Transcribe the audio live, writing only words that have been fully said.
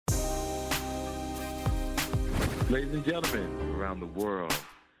Ladies and gentlemen around the world,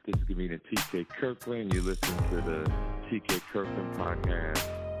 this is comedian T.K. Kirkland. You listen to the T.K. Kirkland podcast.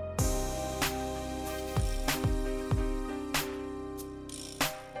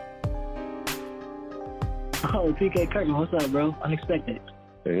 Oh, T.K. Kirkland, what's up, bro? Unexpected.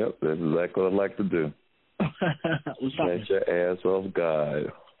 Yep, that's exactly what I like to do. What's up? Get your ass off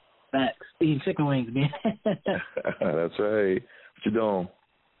God. Facts. Eating chicken wings, man. That's right. What you doing?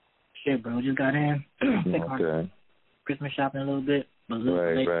 Shit, bro. Just got in. Okay. Christmas shopping a little bit. But a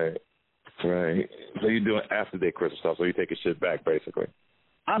little late. Right. So you're doing after day Christmas stuff, so you're taking shit back, basically.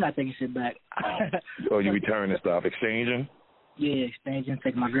 I'm not taking shit back. Oh, you returning stuff, exchanging? Yeah, exchanging,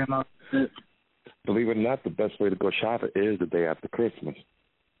 taking my grandma. Believe it or not, the best way to go shopping is the day after Christmas.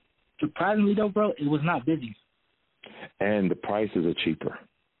 Surprisingly, though, bro, it was not busy. And the prices are cheaper.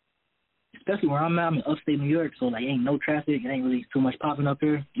 Especially where I'm at. I'm in upstate New York, so, like, ain't no traffic. It ain't really too much popping up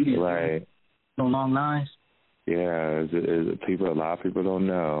here. You get right. No long lines. Yeah, a lot of people don't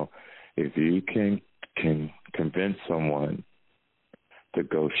know. If you can convince someone to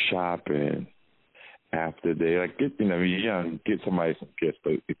go shopping after they, like, you're young, get somebody some gifts.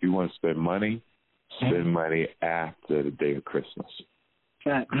 But if you want to spend money after the day of Christmas.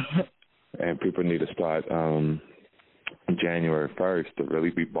 Right. And people need to start January 1st to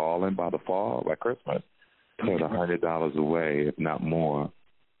really be balling by the fall, by Christmas. Put $100 away, if not more,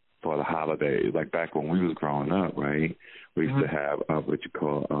 for the holidays. Like back when we was growing up, right? We used to have what you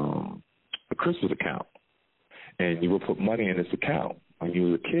call a Christmas account. And you would put money in this account when you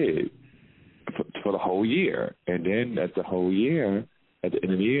was a kid for the whole year. And then at the whole year, at the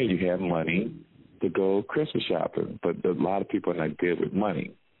end of the year, you have money to go Christmas shopping. But a lot of people are not good with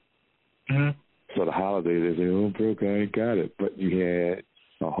money. Mm-hmm. So the holidays, they say, oh, broke, I ain't got it. But you had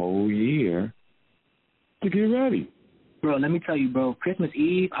a whole year to get ready. Bro, let me tell you, bro, Christmas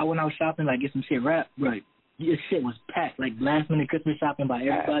Eve, I went out shopping, like, get some shit wrapped. Bro, this shit was packed. Like, last-minute Christmas shopping by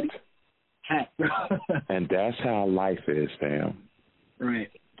everybody. Packed, bro. And that's how life is, fam.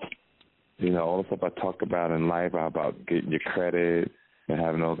 Right. You know, all the stuff I talk about in life, about getting your credit and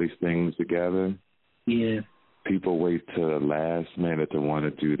having all these things together. Yeah. People wait till the last minute to want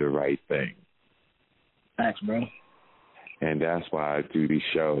to do the right thing. Facts, bro. And that's why I do these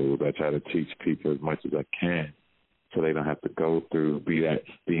shows. I try to teach people as much as I can so they don't have to go through, be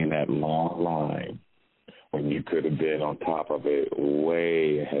in that long line when you could have been on top of it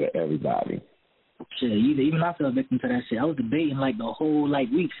way ahead of everybody. Shit, even I fell victim to that shit. I was debating, like, the whole, like,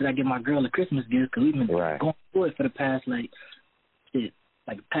 week, should I get my girl a Christmas gift? Because we've been going through it for the past, like,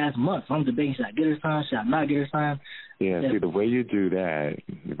 past month. So I'm debating, should I get her something? Should I not get her something? Yeah, see, the way you do that,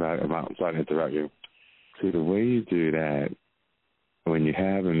 I'm sorry to interrupt you. See, the way you do that, when you're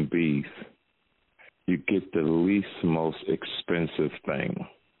having beef, you get the least most expensive thing.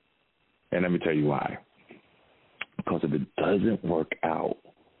 And let me tell you why. Because if it doesn't work out,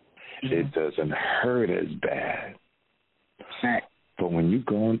 it doesn't hurt as bad. Right. But when you're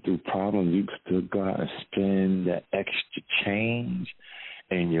going through problems, you still go out and spend that extra change,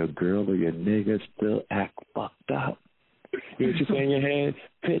 and your girl or your nigga still act fucked up. You know what you say in your head?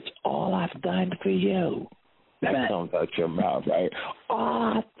 Bitch, all I've done for you. That comes out your mouth, right? All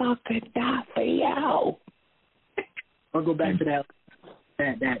I fucking done for you. I'll go back to that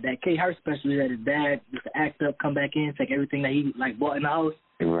K Hart special that his dad used to act up, come back in, take everything that he, like, bought in the house.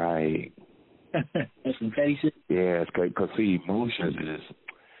 Right. That's some petty shit. Yeah, it's great because, see, emotions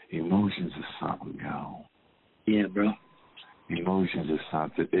is something, yo. Yeah, bro. Emotions is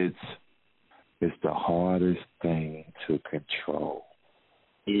something. It's the hardest thing to control.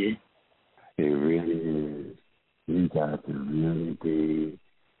 Yeah. It really is. You got to really be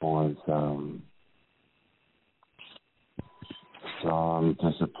on some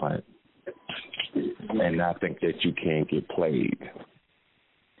discipline and not think that you can't get played.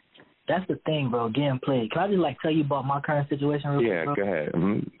 That's the thing, bro. Getting played. Can I just, like, tell you about my current situation real quick? Yeah, go ahead.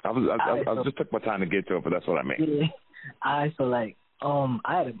 Mm-hmm. I just took my time to get to it, but that's what I mean. Yeah. All right, so, like,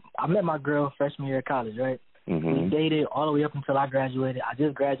 I met my girl freshman year of college, right? Mm-hmm. We dated all the way up until I graduated. I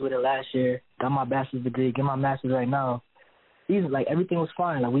just graduated last year, got my bachelor's degree, get my master's right now. Like, everything was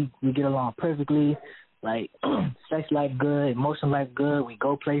fine. Like, we get along perfectly. Like, sex life good, emotional life good. We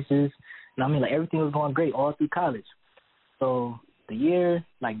go places. You know what I mean? Like, everything was going great all through college. So the year,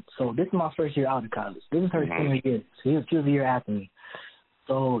 like, so this is my first year out of college. This is her senior year. She was a year after me.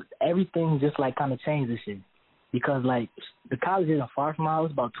 So everything just, like, kind of changed this shit. Because, like, the college isn't far from my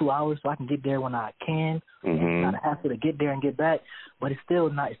house, about 2 hours, so I can get there when I can. Mm-hmm. Not a hassle to get there and get back, but it's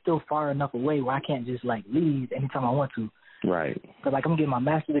still far enough away where I can't just, like, leave anytime I want to. Right. Because, like, I'm getting my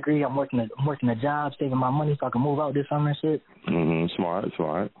master's degree, I'm working a job, saving my money so I can move out this summer and shit. Mm-hmm. Smart.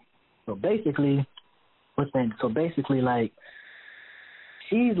 So basically, But then, so basically, like,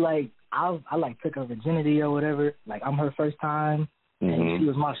 she's like, I like took her virginity or whatever. Like, I'm her first time, and she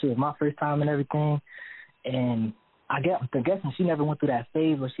was my first time and everything. And I'm guessing she never went through that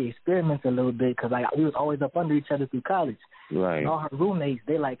phase where she experiments a little bit, because like we was always up under each other through college. Right. And all her roommates,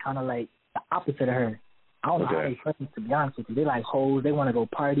 they like kind of like the opposite of her. I don't know how they friends, to be honest with you. They like hoes. They want to go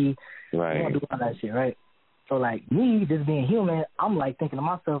party. Right. They want to do all that shit, right? So like me, just being human, I'm like thinking to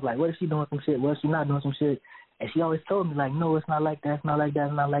myself, like, what if she doing some shit? What if she not doing some shit? And she always told me like, no, it's not like that. It's not like that.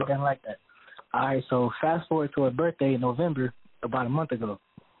 It's not like that. It's like that. All right. So fast forward to her birthday in November, about a month ago.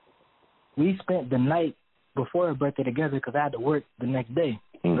 We spent the night before her birthday together because I had to work the next day,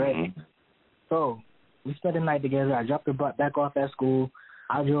 right? So we spent the night together. I dropped her back off at school.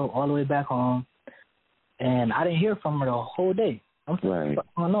 I drove all the way back home, and I didn't hear from her the whole day. I'm like, what's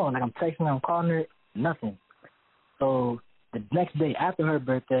going on? Like, I'm texting her, I'm calling her, nothing. So the next day after her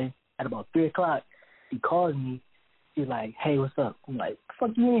birthday, at about 3 o'clock, she calls me. She's like, hey, what's up? I'm like,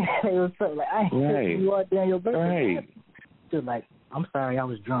 fuck you mean? Hey, what's up? Like, I ain't texting you out there on your birthday. Right. She's like, I'm sorry, I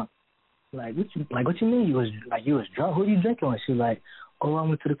was drunk. Like, what you mean you was drunk? Who you drinking with? She like, oh, I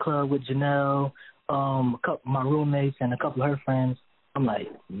went to the club with Janelle, a couple my roommates, and a couple of her friends. I'm like,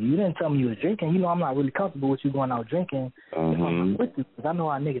 you didn't tell me you was drinking. You know I'm not really comfortable with you going out drinking. With you, because I know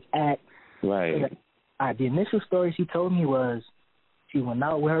how niggas act. Right. So all right, the initial story she told me was she went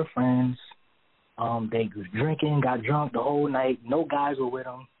out with her friends. They was drinking, got drunk the whole night. No guys were with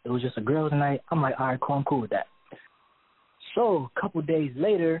them. It was just a girls' night. I'm like, all right, cool, I'm cool with that. So a couple days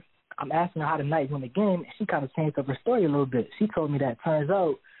later, I'm asking her how the night went again, and she kind of changed up her story a little bit. She told me that turns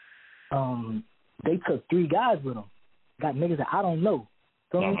out they took 3 guys with them. Got niggas that I don't know.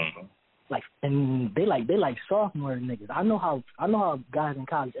 Like, and they like sophomore niggas. I know how guys in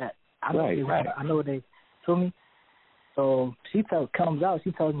college act. I know they rap. I know what they feel me. So she comes out.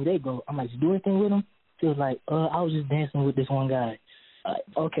 She tells me they go. I'm like, you do anything with them? She was like, I was just dancing with this one guy.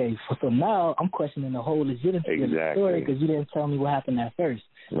 Okay, so now I'm questioning the whole legitimacy of the story because you didn't tell me what happened at first.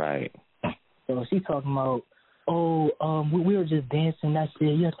 Right. So she talking about, we were just dancing. That's it.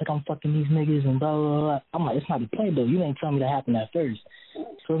 You act like I'm fucking these niggas and blah, blah, blah. I'm like, it's not the point, though. You didn't tell me that happened at first.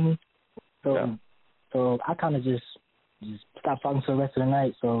 Feel me? So I kind of just stopped talking for the rest of the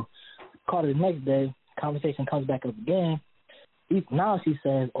night. So called her the next day. Conversation comes back up again. Now she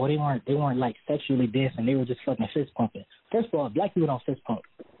says, they weren't like sexually dancing. They were just fucking fist pumping. First of all, black people don't fist pump.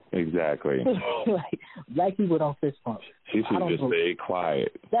 Exactly. Like, black people don't fist pump. She should just stay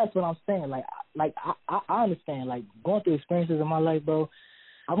quiet. That's what I'm saying. Like I understand. Like, going through experiences in my life, bro,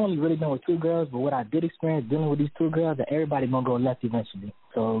 I've only really been with 2 girls, but what I did experience dealing with these 2 girls, that everybody gonna go left eventually.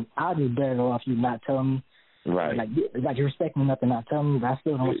 So I'll be better off you not telling me. Right. Like you respect me enough to not tell me, but I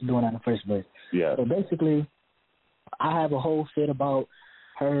still don't know what you're doing in the first place. Yeah. So basically, I have a whole fit about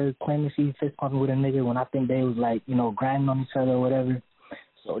her claiming she fist pumping with a nigga when I think they was like, grinding on each other or whatever.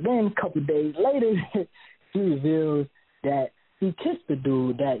 So then a couple of days later, she reveals that she kissed the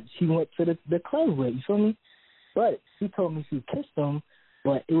dude that she went to the club with. You feel me? But she told me she kissed him,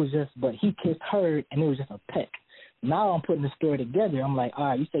 but he kissed her and it was just a peck. Now I'm putting the story together. I'm like, all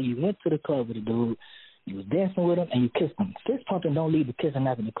right, you say you went to the club with a dude, you was dancing with him, and you kissed him. Fist pumping don't lead to kissing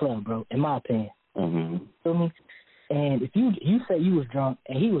after the club, bro, in my opinion. Feel me? And if you say you was drunk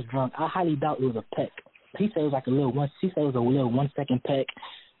and he was drunk, I highly doubt it was a peck. He said it was like she said it was a little 1 second peck,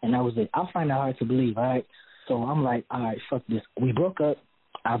 and that was it. I find that hard to believe, all right? So I'm like, all right, fuck this. We broke up.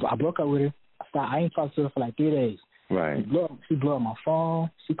 I broke up with her. I ain't talked to her for like 3 days. Right. She blew up my phone.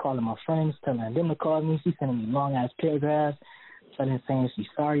 She calling my friends, telling them to call me. She sending me long-ass paragraphs, saying she's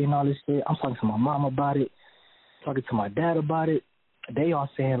sorry and all this shit. I'm talking to my mom about it, talking to my dad about it. They all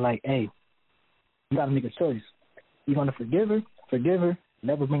saying like, hey, you got to make a choice. You going to forgive her,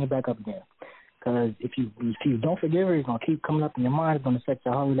 never bring it back up again. Because if you don't forgive her, it's going to keep coming up in your mind. It's going to affect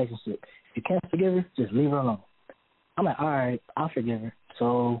your whole relationship. If you can't forgive her, just leave her alone. I'm like, all right, I'll forgive her.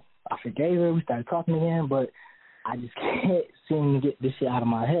 So I forgave her. We started talking again, but I just can't seem to get this shit out of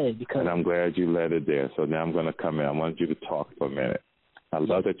my head. And I'm glad you let it there. So now I'm going to come in. I want you to talk for a minute. I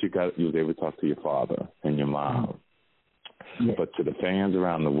love that you was able to talk to your father and your mom. Yeah. But to the fans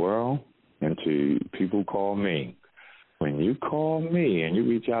around the world and to people who call me, when you call me and you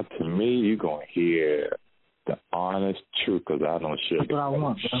reach out to me, you're going to hear the honest truth because I don't shit. That's what I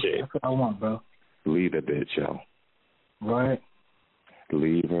want, bro. Shit. That's what I want, bro. Leave the bitch, yo. Right.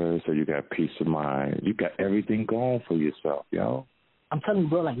 Leave her so you got peace of mind. You got everything going for yourself, yo. I'm telling you,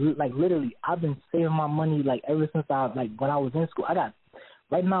 bro, like literally, I've been saving my money like ever since when I was in school. I got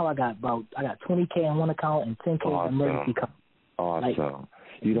 20K in one account and 10K in emergency account. Awesome.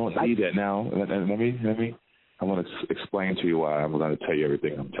 You don't need that now. Let me. I want to explain to you why I'm going to tell you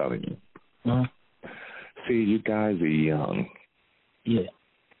everything I'm telling you. See, you guys are young. Yeah.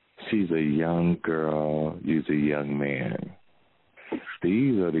 She's a young girl. You're a young man.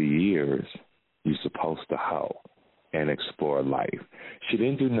 These are the years you're supposed to hoe and explore life. She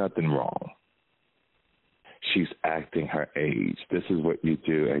didn't do nothing wrong. She's acting her age. This is what you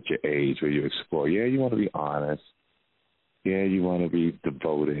do at your age where you explore. Yeah, you want to be honest. Yeah, you want to be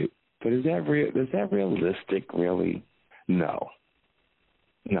devoted. But is that real? Is that realistic, really? No.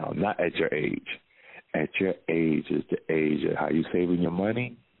 No, not at your age. At your age is the age of how you saving your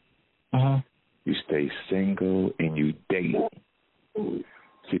money. You stay single and you date.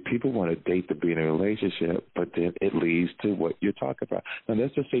 See, people want to date to be in a relationship, but then it leads to what you're talking about. Now,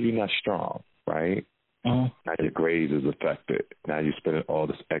 let's just say you're not strong, right? Now your grades is affected. Now you're spending all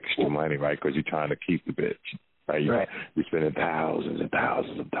this extra money, right? Because you're trying to keep the bitch, right? You're spending thousands and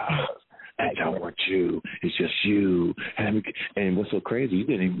thousands of dollars. I don't want you. It's just you. And what's so crazy, you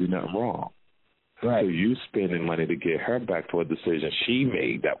didn't even do nothing wrong. Right. So you spending money to get her back for a decision she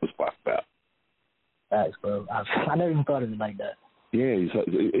made that was fucked up. Thanks, bro. I never even thought of it like that. Yeah,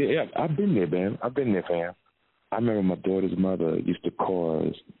 I've been there, man. I've been there, fam. I remember my daughter's mother used to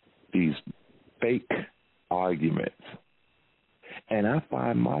cause these fake arguments. And I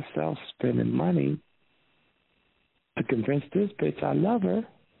find myself spending money to convince this bitch I love her,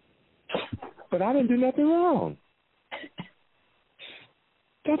 but I didn't do nothing wrong.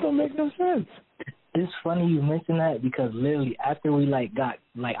 That don't make no sense. It's funny you mention that because literally after we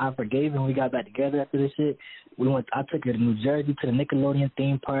I forgave and we got back together after this shit, I took her to New Jersey to the Nickelodeon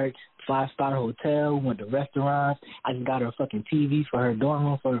theme park, 5-star hotel, we went to restaurants. I just got her a fucking TV for her dorm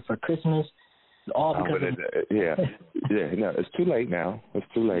room for Christmas. All because yeah, no, it's too late now. It's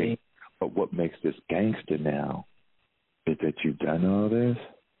too late. Yeah. But what makes this gangster now is that you've done all this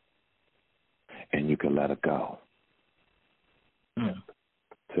and you can let her go.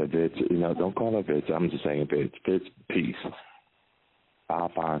 So, bitch, don't call her bitch. I'm just saying, bitch. Bitch, peace. I'll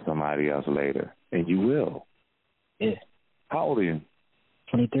find somebody else later. And you will. Yeah. How old are you?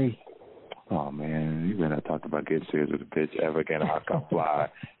 23. Oh, man, you better not talk about getting serious with a bitch ever again. I'll come fly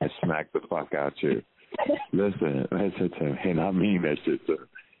and smack the fuck out you. Listen to me. And I mean that shit, sir.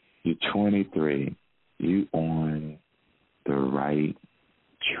 You're 23. You on the right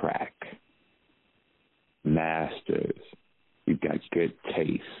track. Masters. You got good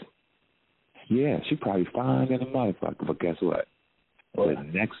taste. Yeah, she probably fine in a motherfucker, but guess what? The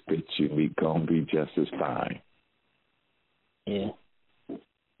next bitch you meet gonna be just as fine. Yeah. And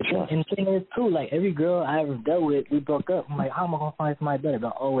the thing is, too, every girl I ever dealt with, we broke up. I'm like, how am I gonna find somebody better? But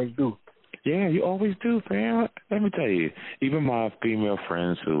I always do. Yeah, you always do, fam. Let me tell you, even my female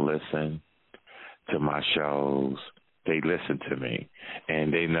friends who listen to my shows, they listen to me,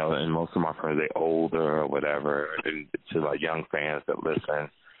 and they know, and most of my friends, they older or whatever, and to like young fans that listen,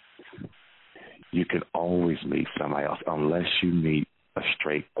 you can always meet somebody else unless you meet a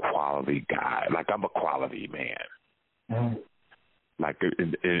straight quality guy. Like, I'm a quality man. And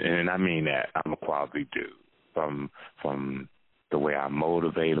I mean that. I'm a quality dude. From the way I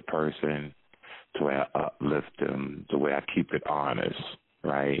motivate a person, to the way I uplift them, the way I keep it honest,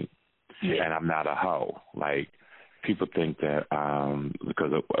 right? Yeah. And I'm not a hoe. Like, people think that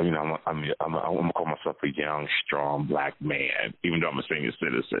because I'm gonna call myself a young, strong black man, even though I'm a senior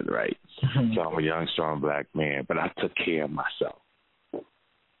citizen, right? So I'm a young, strong black man, but I took care of myself,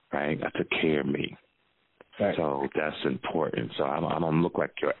 right? I took care of me. Right. So that's important. So I don't look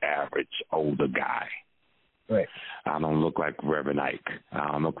like your average older guy. Right. I don't look like Reverend Ike.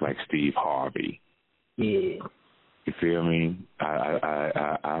 I don't look like Steve Harvey. Yeah. You feel me?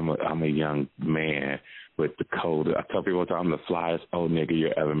 I'm a young man with the code. I tell people all the time, I'm the flyest old nigga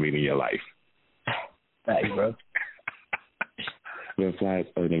you'll ever meet in your life. Thanks, bro. The flyest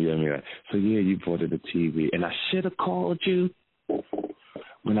old nigga you'll ever meet in your life. So, yeah, you bought it the TV. And I should have called you.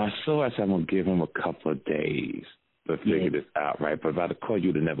 When I saw it, I said, I'm going to give him a couple of days to figure this out, right? But if I'd have called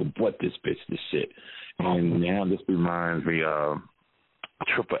you, to never bought this bitch this shit. And now this reminds me of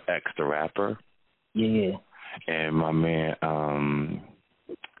Triple X, the rapper. Yeah. And my man,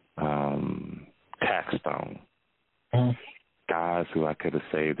 Taxstone. Guys who I could have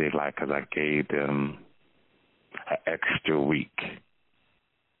saved their life because I gave them an extra week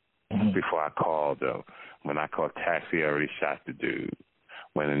before I called them. When I called Tax, he already shot the dude.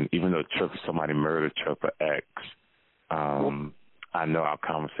 Even though somebody murdered Triple X, I know our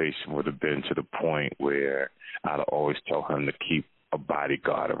conversation would have been to the point where I'd always tell him to keep a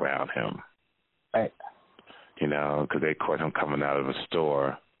bodyguard around him. Right. Because they caught him coming out of a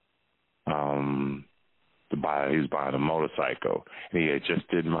store. He was buying a motorcycle. And he had just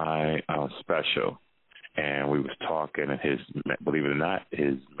did my special, and we was talking, and believe it or not,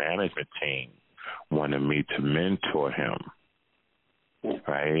 his management team wanted me to mentor him.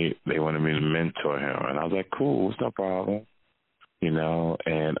 Right? They wanted me to mentor him. And I was like, cool, it's no problem. You know,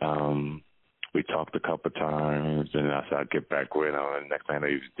 and we talked a couple times, and I said I'd get back with him, and next thing I know,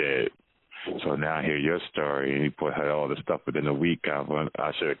 he was dead. So now I hear your story, and you put all the stuff within a week.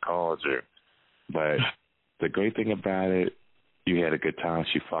 I should have called you. But the great thing about it, you had a good time.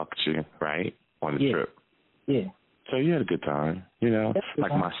 She fucked you, right, on the trip. Yeah. So you had a good time, you know.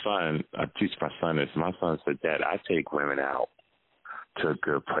 Like my son, I teach my son this. My son said, Dad, I take women out to a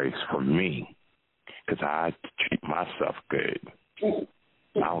good place for me because I treat myself good.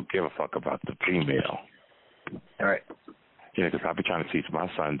 I don't give a fuck about the female. All right. Yeah, because I be trying to teach my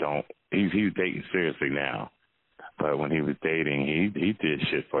son he's dating seriously now. But when he was dating, he did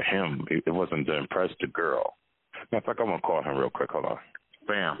shit for him. It wasn't to impress the girl. Matter of fact, I'm going to call him real quick. Hold on.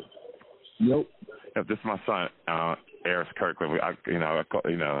 Bam. Yep. If this is my son, Eris Kirkland.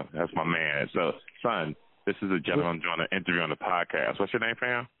 That's my man. So, son, this is a gentleman doing an interview on the podcast. What's your name,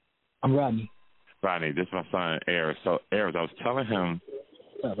 fam? I'm Rodney. Rodney, this is my son, Eris. So, Eris, I was telling him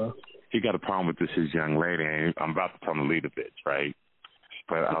he got a problem with his young lady, and I'm about to tell him to leave the bitch, right?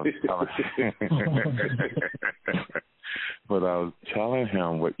 But I was telling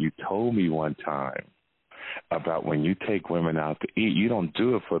him what you told me one time about when you take women out to eat, you don't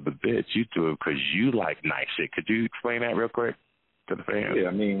do it for the bitch. You do it because you like nice shit. Could you explain that real quick to the fans? Yeah,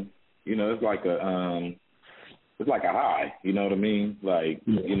 I mean, you know, it's like a high. You know what I mean? Like,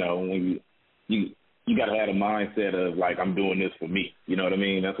 you know, when you got to have a mindset of like, I'm doing this for me. You know what I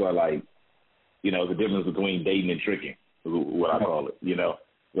mean? That's why, like, you know, the difference between dating and tricking, what I call it. You know,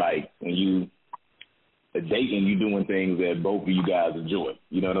 like when you dating, you doing things that both of you guys enjoy.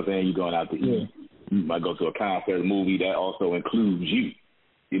 You know what I'm saying? You're going out to eat. You might go to a concert, movie. That also includes you.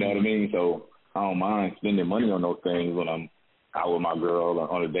 You know what I mean? So I don't mind spending money on those things when I'm out with my girl or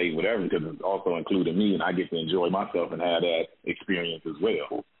on a date, whatever, because it's also including me, and I get to enjoy myself and have that experience as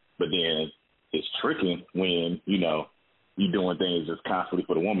well. But then it's tricking when, you know, you're doing things just constantly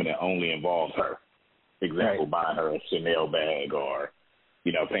for the woman that only involves her. Example, buying her a Chanel bag or,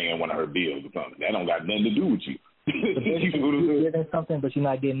 you know, paying one of her bills or something. That don't got nothing to do with you. You're getting something, but you're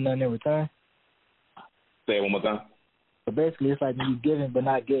not getting nothing in return? Say it one more time. So basically, it's like you giving but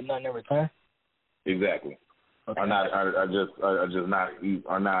not getting nothing in return? Exactly. Okay. Are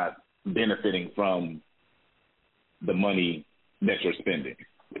not benefiting from the money that you're spending.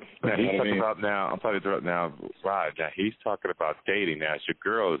 Now, he's talking about now, I'm sorry to interrupt now, Rod. Now, he's talking about dating now. Your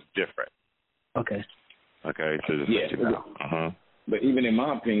girl is different. Okay. Okay, so just let you know. But even in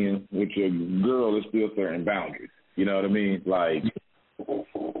my opinion, with your girl, there's still certain boundaries. You know what I mean? Like,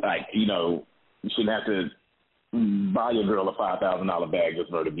 you know, you shouldn't have to buy your girl a $5,000 bag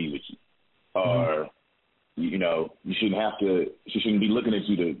just for her to be with you. Or, you know, she shouldn't be looking at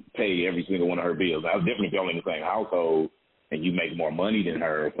you to pay every single one of her bills. Now, definitely if y'all in the same household and you make more money than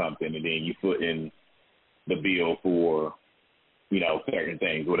her or something, and then you put in the bill for, you know, certain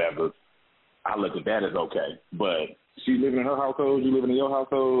things, whatever, I look at that as okay. But she living in her household, you living in your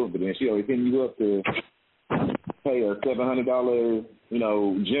household, but then she always hitting you up to pay a $700, you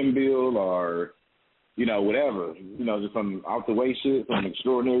know, gym bill or, you know, whatever, you know, just some out the way shit, some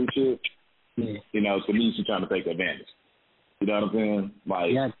extraordinary shit. You know, to me, she's trying to take advantage. You know what I'm saying?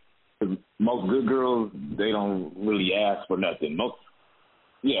 Like, most good girls, they don't really ask for nothing.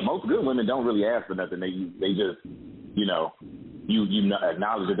 Most good women don't really ask for nothing. They just, you know, you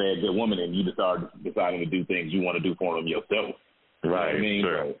acknowledge that they're a good woman, and you deciding to do things you want to do for them yourself. Right, you know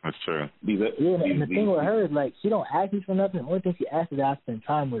what I mean? That's true. And the thing with her is, like, she don't ask me for nothing. The only thing she asks is that I spend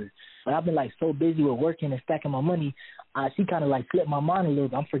time with her. But I've been, like, so busy with working and stacking my money, she kind of, like, flipped my mind a little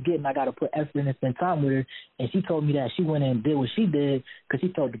bit. I'm forgetting I got to put effort in and spend time with her. And she told me that she went in and did what she did because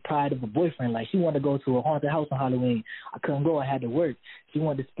she felt deprived of a boyfriend. Like, she wanted to go to a haunted house on Halloween. I couldn't go. I had to work. She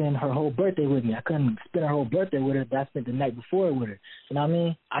wanted to spend her whole birthday with me. I couldn't spend her whole birthday with her, but I spent the night before with her. You know what I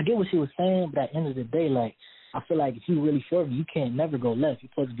mean? I get what she was saying, but at the end of the day, like, I feel like if you really for me, you can't never go left. You're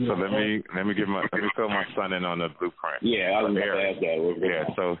supposed to be. So let me fill my son in on the blueprint. Yeah, I was going to ask that.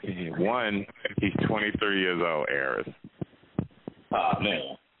 Yeah, so he's 23 years old, Eris. Oh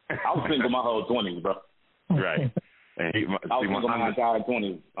man, I was single my whole 20s, bro. Right. And I was single my entire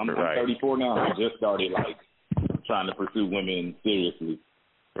 20s. I'm 34 now. I just started like trying to pursue women seriously.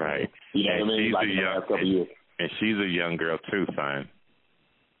 Right. You know what I mean? Like in the last couple years. And she's a young girl too, son.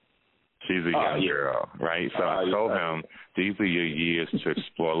 She's a young girl, right? So I told him these are your years to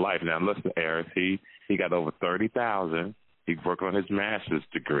explore life. Now listen, Eris, he got over 30,000. He's working on his master's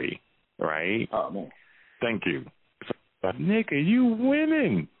degree, right? Oh man, thank you. So, nigga, you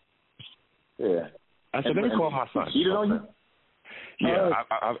winning. Yeah. I said, let me call my son. Cheated on you?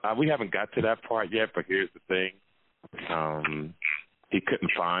 Yeah, we haven't got to that part yet, but here's the thing. He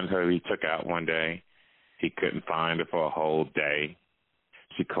couldn't find her. He took out one day. He couldn't find her for a whole day.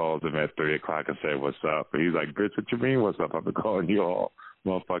 She called him at 3 o'clock and said, "What's up?" And he's like, "Bitch, what you mean, what's up? I've been calling you all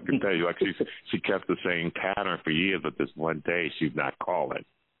motherfucking day." Like she kept the same pattern for years, but this one day she's not calling.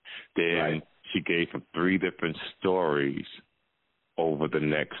 Then she gave him 3 different stories over the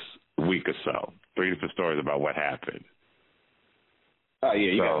next week or so. 3 different stories about what happened. Oh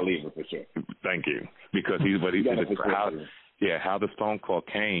yeah, you gotta leave her for sure. Thank you, because how the phone call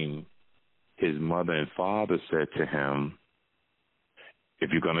came. His mother and father said to him, if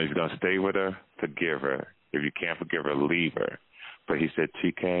you're gonna stay with her, forgive her. If you can't forgive her, leave her. But he said,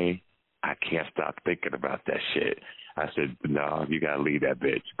 TK, I can't stop thinking about that shit. I said, no, you gotta leave that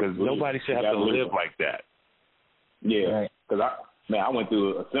bitch, because nobody should have to live like that. Yeah, because I went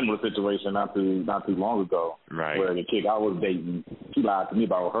through a similar situation not too long ago, where the chick I was dating, she lied to me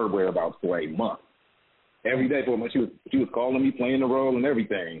about her whereabouts for a month. Every day for a month, she was calling me, playing the role and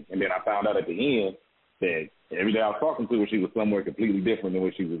everything, and then I found out at the end that every day I was talking to her, she was somewhere completely different than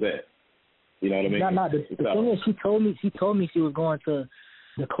where she was at. You know what I mean? No. The thing is, she told me she was going to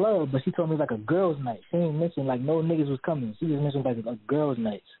the club, but she told me it was like a girls' night. She didn't mention like no niggas was coming. She just mentioned like a girls'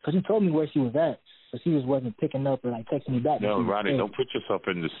 night. Cause she told me where she was at, but she just wasn't picking up or like texting me back. No, Rodney, don't put yourself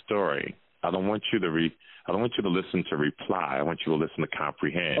in the story. I don't want you to listen to reply. I want you to listen to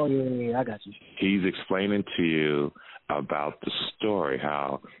comprehend. Oh yeah, I got you. He's explaining to you about the story,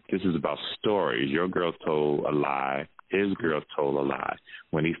 how this is about stories. Your girl told a lie. His girl told a lie.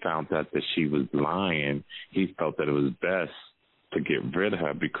 When he found out that she was lying, he felt that it was best to get rid of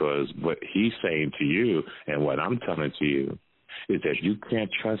her, because what he's saying to you and what I'm telling to you is that you can't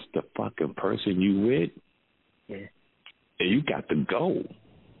trust the fucking person you with. Yeah. And you got to go.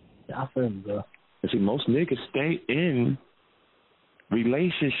 I feel you, bro. And see, most niggas stay in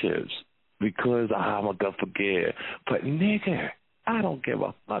relationships because I'm gonna forgive. But nigga, I don't give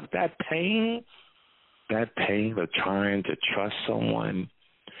a fuck. That pain of trying to trust someone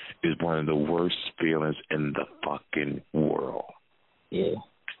is one of the worst feelings in the fucking world. Yeah.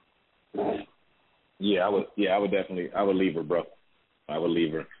 Yeah, I would leave her, bro. I would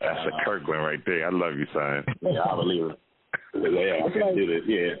leave her. That's a Kirkland right there. I love you, son. Yeah, I would leave her. Yeah, I can't do this.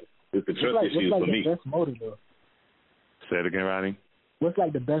 Yeah. It's the trust issues for me. What's like the best motive, though? Say it again, Rodney. What's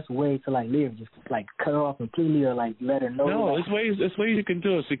like the best way to like live? Just like cut her off completely, or like let her know? No, it's ways you can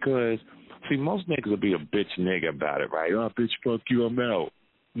do it, because see, most niggas will be a bitch nigga about it, right? Oh, bitch, fuck you, I'm out.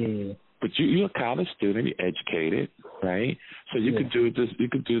 Yeah. But you're a college student, you're educated, right? So you could do this. You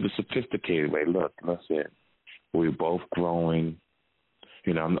could do the sophisticated way. Look, listen, we're both growing.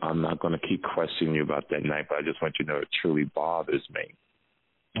 You know, I'm not going to keep questioning you about that night, but I just want you to know it truly bothers me.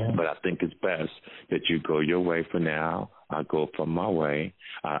 Mm-hmm. But I think it's best that you go your way for now. I go from my way.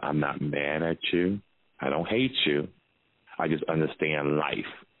 I'm not mad at you. I don't hate you. I just understand life.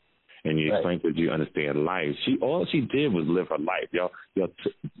 And you explained that you understand life. All she did was live her life. Y'all,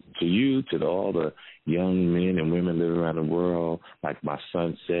 to all the young men and women living around the world, like my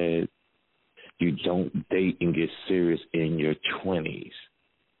son said, you don't date and get serious in your 20s.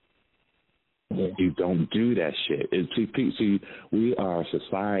 Yeah. You don't do that shit. See, we are a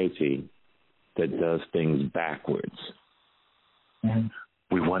society that does things backwards. Mm-hmm.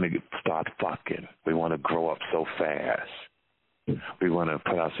 We want to start fucking. We want to grow up so fast. We want to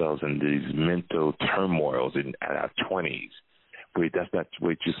put ourselves in these mental turmoils at our 20s. That's not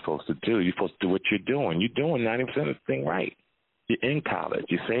what you're supposed to do. You're supposed to do what you're doing. You're doing 90% of the thing right. You're in college.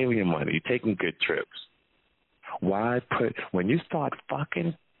 You're saving your money. You're taking good trips. When you start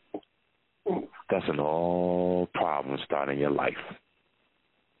fucking, that's an all problem starting your life.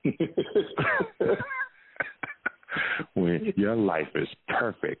 When your life is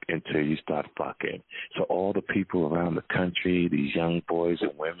perfect until you start fucking. So all the people around the country, these young boys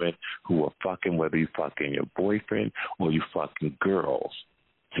and women who are fucking, whether you fucking your boyfriend or you fucking girls,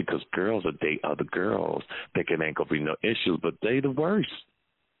 see, because girls will date other girls thinking ain't gonna be no issues, but they the worst.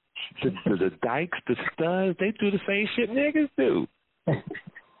 The dykes, the studs, they do the same shit niggas do.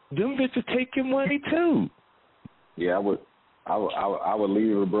 Them bitches take your money too. Yeah, I would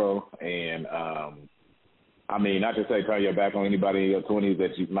leave her, bro, and I mean, not to say turn your back on anybody in your 20s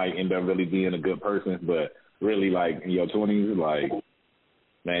that you might end up really being a good person, but really, like, in your 20s, like,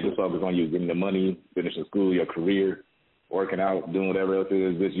 man, just focus on you getting the money, finishing school, your career, working out, doing whatever else it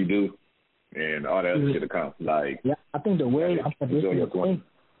is that you do, and all that other shit to come. Like, yeah, I think the way I'm conditioned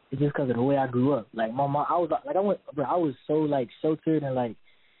is just because of the way I grew up. Like, my mom, I was so, like, sheltered and, like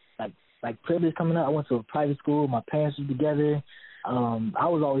privileged coming up. I went to a private school. My parents were together. I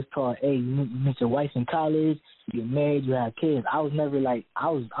was always taught, hey, you meet your wife in college, you get married, you have kids. I was never like,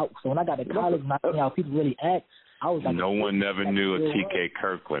 so when I got to college and I see how people really act, I was like. No one never knew a T.K.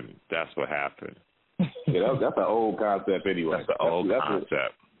 Kirkland. That's what happened. Yeah, that's an old concept anyway. That's an old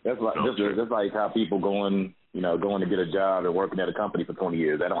concept. That's like how people going to get a job and working at a company for 20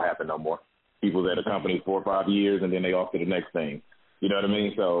 years. That don't happen no more. People at a company 4 or 5 years and then they off to the next thing. You know what I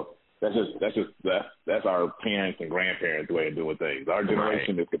mean? So that's our parents and grandparents' way of doing things. Our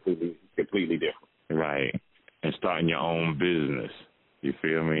generation is completely different. Right. And starting your own business. You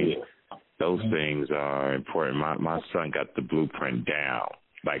feel me? Yeah. Those things are important. My son got the blueprint down.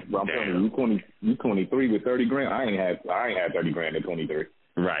 Like, I'm telling you 23 with 30 grand. I ain't had 30 grand at 23.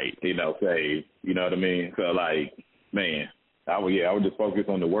 Right. Saved. You know what I mean? So like, man, I would just focus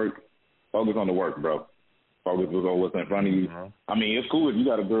on the work. Focus on the work, bro. Focus on what's in front of you. Mm-hmm. I mean, it's cool if you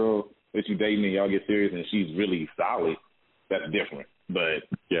got a girl that you dating and y'all get serious and she's really solid. That's different. But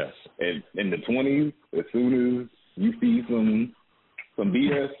yes, in the 20s, as soon as you see some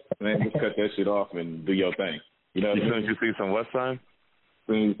BS, man, just cut that shit off and do your thing. You know what I mean? You see some what, son? As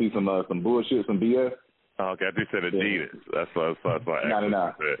soon as you see some bullshit, some BS. Oh, okay, I think you said Adidas. Yeah. That's what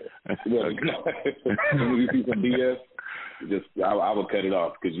No. Yeah. As soon as you see some BS, I would cut it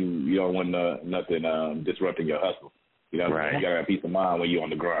off because you don't want nothing disrupting your hustle. You know, right. You gotta have peace of mind when you're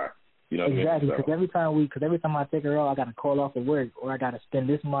on the grind. You know, exactly. Because every time I take her out, I gotta call off of work or I gotta spend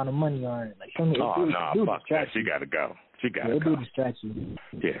this amount of money on it. Like, fuck that. She gotta go. She gotta go. It do distract you.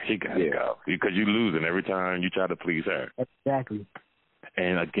 Yeah, she gotta go because you losing every time you try to please her. Exactly.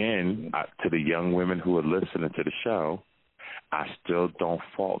 And again, to the young women who are listening to the show, I still don't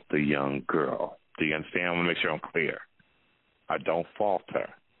fault the young girl. Do you understand? I want to make sure I'm clear. I don't fault her.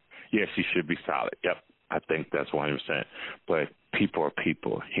 Yes, she should be solid. Yep, I think that's 100%. But people are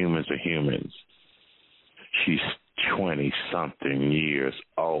people. Humans are humans. She's 20-something years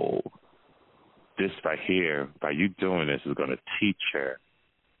old. This right here, by you doing this, is going to teach her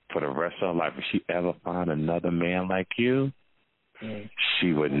for the rest of her life. If she ever find another man like you,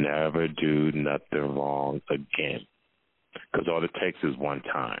 she would never do nothing wrong again. Because all it takes is one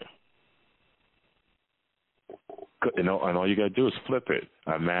time. And all you got to do is flip it.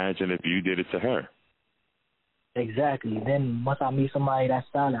 Imagine if you did it to her. Exactly. Then once I meet somebody that's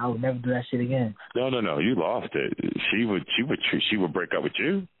solid, I would never do that shit again. No. You lost it. She would break up with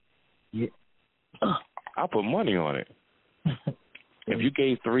you. Yeah. I'll put money on it. If you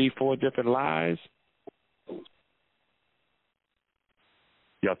gave 3-4 different lies,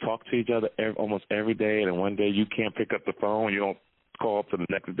 y'all talk to each other almost every day, and then one day you can't pick up the phone, you don't call up to the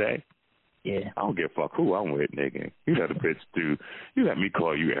next day. Yeah. I don't give a fuck who I'm with, nigga. You let a bitch do. You let me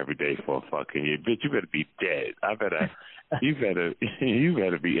call you every day for a fucking year, bitch. You better be dead. You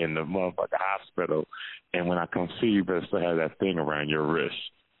better be in the motherfucking hospital. And when I come see you, better still have that thing around your wrist.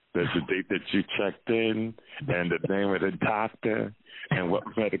 That's the date that you checked in and the name of the doctor and what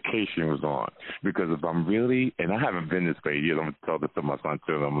medication was on. Because if I'm really, and I haven't been this way yet, I'm going to tell this to my son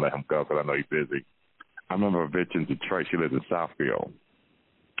too, and I'm going to let him go because I know he's busy. I remember a bitch in Detroit. She lives in Southfield.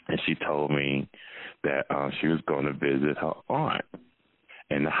 And she told me that she was going to visit her aunt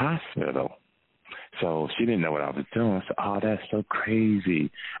in the hospital. So she didn't know what I was doing. I said, oh, that's so crazy.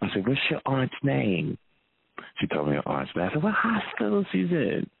 I said, what's your aunt's name? She told me her aunt's name. I said, what hospital she's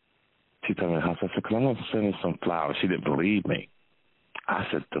in? She told me the hospital. I said, because I'm going to send her some flowers. She didn't believe me. I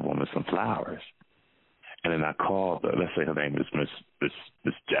sent the woman some flowers. And then I called her. Let's say her name is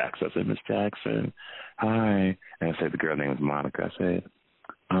Miss Jackson. I said, Miss Jackson, hi. And I said, the girl name was Monica. I said,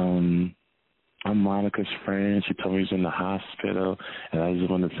 I'm Monica's friend. She told me she was in the hospital, and I just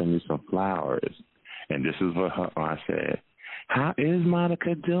wanted to send you some flowers. And this is what her aunt said. How is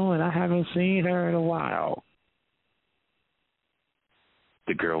Monica doing? I haven't seen her in a while.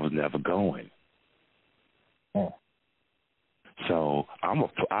 The girl was never going. Oh. So I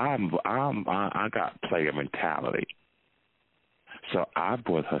got player mentality. So I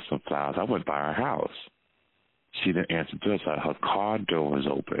bought her some flowers. I went by her house. She didn't answer the door, so her car door was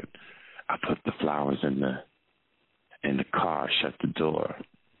open. I put the flowers in the car, shut the door,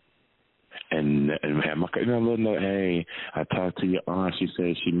 and had my little note. Hey, I talked to your aunt. She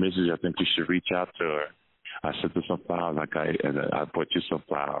said she misses you. I think you should reach out to her. I sent her some flowers. I bought you some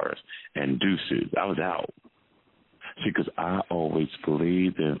flowers and deuces. I was out. See, because I always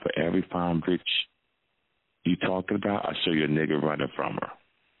believed in for every fine bitch you talking about, I show you a nigga running from her.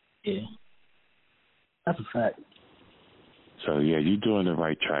 Yeah. That's a fact. So, yeah, you're doing the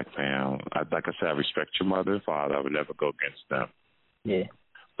right track, man. Like I said, I respect your mother and father. I would never go against them. Yeah.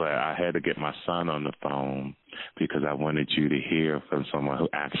 But I had to get my son on the phone because I wanted you to hear from someone who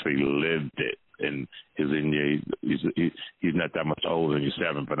actually lived it and he's not that much older than you,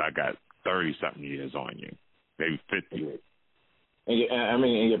 7, but I got 30-something years on you, maybe 50. And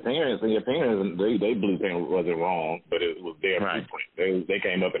your parents, they blueprint wasn't wrong, but it was their blueprint. They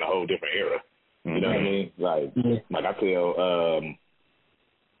came up in a whole different era. You know what I mean? Like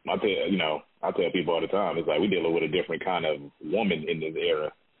I tell people all the time, it's like we're dealing with a different kind of woman in this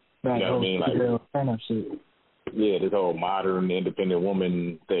era. Right. You know what I mean? Like, yeah, this whole modern independent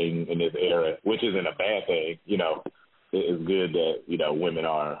woman thing in this era, which isn't a bad thing. You know, it's good that, you know, women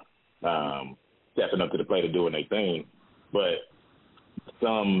are stepping up to the plate and doing their thing, but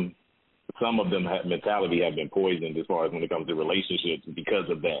some of them mentality have been poisoned as far as when it comes to relationships because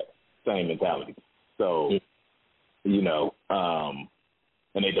of that same mentality. So, you know,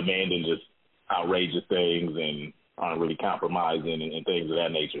 and they demanding just outrageous things and aren't really compromising and things of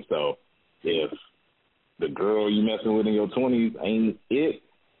that nature. So if the girl you messing with in your 20s ain't it,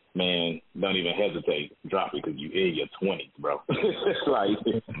 man, don't even hesitate. Drop it because you in your 20s, bro. Like,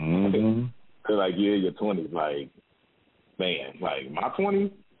 like you're in your 20s. Like, man, like my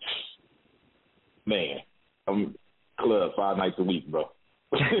 20s, man, I'm club 5 nights a week, bro.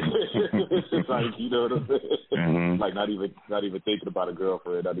 It's like, you know what I'm saying? Like not even thinking about a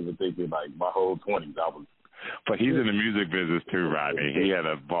girlfriend, not even thinking like my whole 20s. But he's in the music business too, Rodney. He had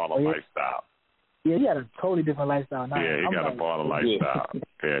a baller lifestyle. Yeah, he had a totally different lifestyle now. Yeah, he got a baller lifestyle.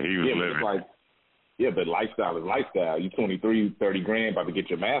 Yeah, he was living. Like, but lifestyle is lifestyle. You 23, 30 grand about to get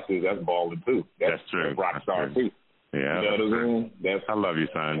your master's, that's balling too. That's true. Rock star too. Yeah, you know what I mean? I love you,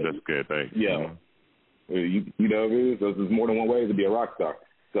 son. That's good. Thanks. Yeah. You know what I mean? So there's more than one way to be a rock star.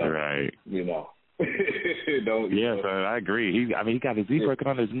 So, right. You know. So I agree. He's working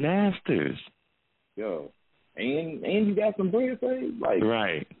on his masters. Yo. And you got some bread saved? Like,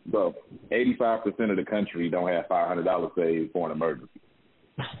 right. Bro, 85% of the country don't have $500 saved for an emergency.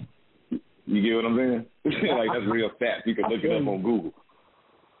 You get what I'm saying? Like, that's real stats. You can look it up on Google.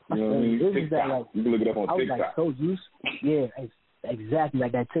 You know what I mean? TikTok. You can look it up on TikTok. I was like so used. Yeah, exactly,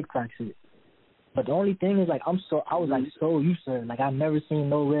 like that TikTok shit. But the only thing is, like, I was like so used to it. Like, I've never seen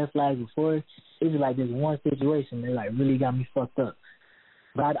no red flags before. It was like this one situation that like really got me fucked up.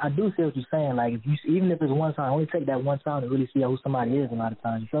 But I do see what you're saying. Like, even if it's one time, only take that one time to really see who somebody is a lot of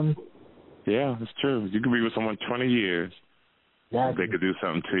times. You feel me? Yeah, it's true. You could be with someone 20 years. Exactly. They could do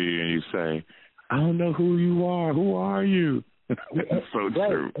something to you, and you say, I don't know who you are. Who are you? It's so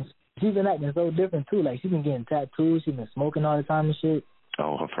true. She's been acting so different, too. Like, she's been getting tattoos. She's been smoking all the time and shit.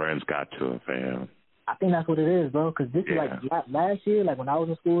 Oh, her friends got to her, fam. I think that's what it is, bro, because this is like last year, like when I was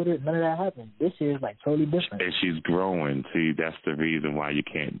in school with her, none of that happened. This year is like totally different. And she's growing. See, that's the reason why you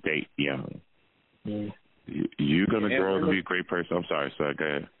can't date young. Yeah. You're going to grow to be a great person. I'm sorry, sir. Go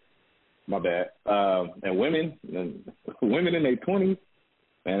ahead. My bad. And women in their 20s,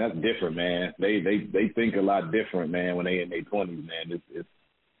 man, that's different, man. They think a lot different, man, when they in their 20s, man. It's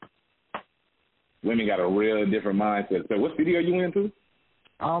women got a real different mindset. So what city are you in,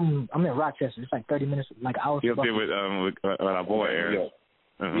 I'm in Rochester. It's like 30 minutes, like I was. You're up there with our boy Aaron.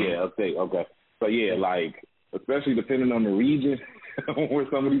 Yeah, okay. So yeah, like especially depending on the region where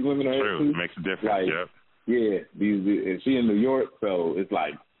some of these women are. True, it makes a difference. Like, yeah, and she in New York, so it's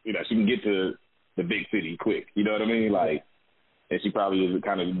like, you know, she can get to the big city quick. You know what I mean? Like, and she probably is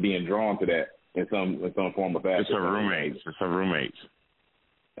kind of being drawn to that in some form of fashion. It's her roommates.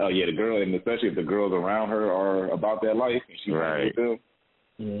 Oh yeah, the girl, and especially if the girls around her are about that life, and she with them.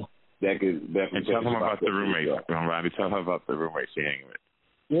 Yeah. That could definitely. And tell them about the roommates. Rodney, tell her about the roommates she hanging with.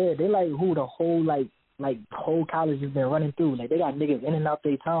 Yeah, they like who the whole whole college has been running through. Like they got niggas in and out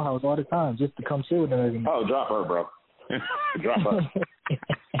their townhouse all the time just to come chill with them. Oh, drop her, bro. Drop her.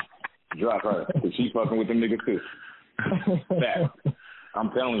 Drop her. Cause she fucking with them niggas too.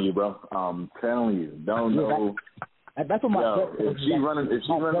 I'm telling you, bro. I'm telling you. Don't know. That's what my if she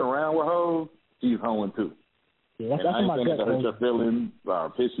running around with hoes, she's hoeing too. Yeah, that's what my gut. To hurt your feelings or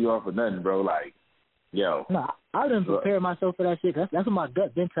piss you off or nothing, bro. Like, yo. No, I didn't prepare myself for that shit. That's what my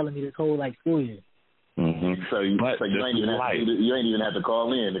gut been telling me this whole school year. Mm-hmm. So you ain't even have to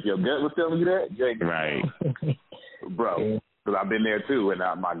call in. If your gut was telling you that, you ain't right, bro. Because I've been there too, and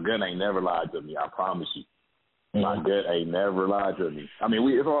my gut ain't never lied to me. I promise you. My gut ain't never lied to me. I mean,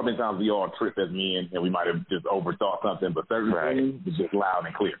 it's all been times we all tripped as men, and we might have just overthought something, but certain things is just loud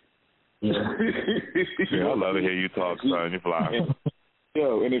and clear. Yeah. I love to hear you talk, son. You fly.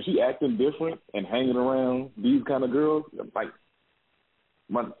 And if she acting different and hanging around these kind of girls, like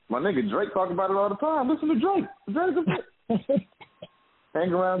my nigga Drake talk about it all the time. Listen to Drake. Drake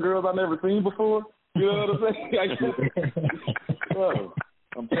hang around girls I never seen before. You know what I'm saying? Bro,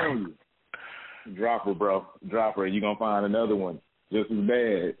 I'm telling you. Drop her, bro. Drop her. You're going to find another one just as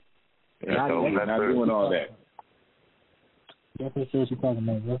bad. Yeah, so not doing all that. Definitely feel what you're talking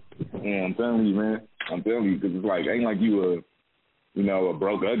about, bro. Yeah, I'm telling you, man. I'm telling you, because it's like, ain't like you a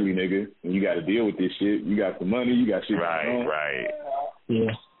broke, ugly nigga, and you got to deal with this shit. You got some money, you got shit going on. Right.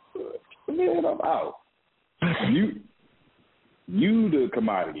 Yeah. Man, I'm out. You the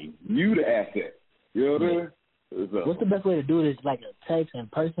commodity. You the asset. You know what I mean? What's the best way to do this? Like a text in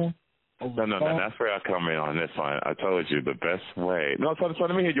person? No. That's where I come in on this one. I told you the best way. No, so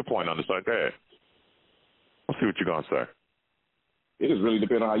let me hear your point on this. Like, go ahead. Let's see what you're going to say. It just really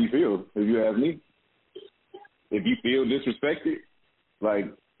depends on how you feel, if you ask me. If you feel disrespected, like,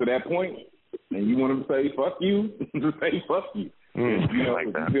 to that point, and you want to say, fuck you, just say, fuck you. If you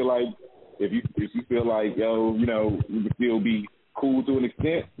feel like, yo, you know, you can still be cool to an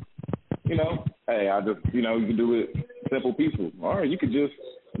extent, you know, hey, you can do it simple, peaceful. Or you could just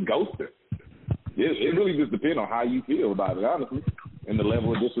ghost her. It really just depends on how you feel about it, honestly, and the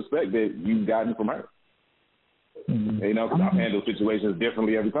level of disrespect that you've gotten from her. Mm-hmm. You know, because I've handled situations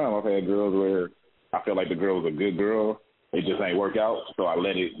differently every time. I've had girls where I feel like the girl was a good girl. It just ain't work out, so I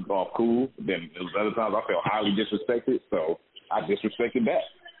let it off cool. Then there was other times I felt highly disrespected, so I disrespected back.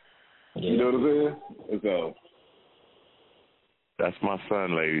 Yeah. You know what I'm saying? So that's my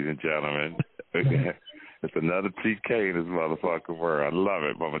son, ladies and gentlemen. It's another TK in this motherfucking world. I love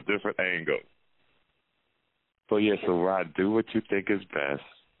it from a different angle. So, yeah, so Rod, do what you think is best.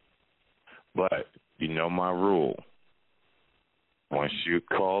 But you know my rule. Once you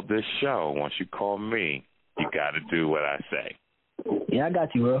call this show, once you call me, you got to do what I say. Yeah, I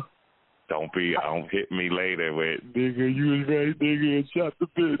got you, bro. Don't hit me later with, nigga, you was right, nigga, and shot the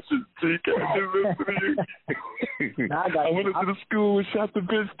bitch. TK, I didn't listen to you. I went into the school and shot the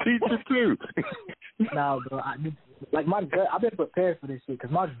bitch teacher, too. Nah, bro. My gut, I've been prepared for this shit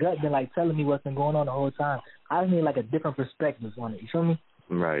because my gut been, like, telling me what's been going on the whole time. I just need, like, a different perspective on it. You feel me?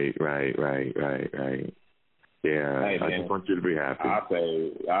 Right. Yeah, hey, I just want you to be happy. I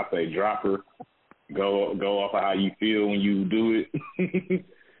say drop her. Go off of how you feel when you do it.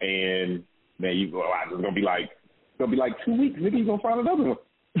 And then it's gonna be like 2 weeks, nigga, you gonna find another one.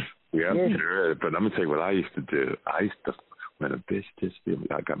 Yeah, sure. But I'm gonna tell you what I used to do. When a bitch just feel me,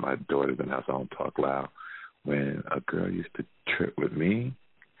 I got my daughters in the house, I don't talk loud. When a girl used to trip with me,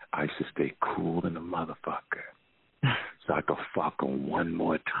 I used to stay cool in the motherfucker. So I could fuck them one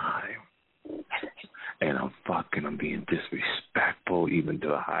more time. And I'm being disrespectful even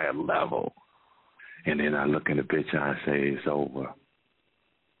to a higher level. And then I look in the bitch and I say, it's over.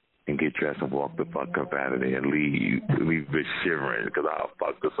 And get dressed and walk the fuck up out of there and leave bitch shivering because I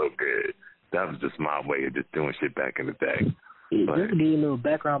fucked her so good. That was just my way of just doing shit back in the day. Just to give you a little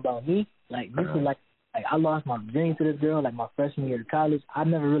background about me, like this is like I lost my virginity to this girl like my freshman year of college. I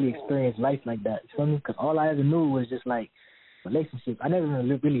never really experienced life like that. You feel me? Because all I ever knew was just like relationships. I never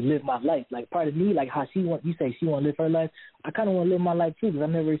really lived my life. Like part of me, like how you say she want to live her life, I kind of want to live my life too because I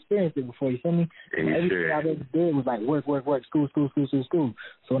never experienced it before. You feel me? Everything I ever did was like work, school. So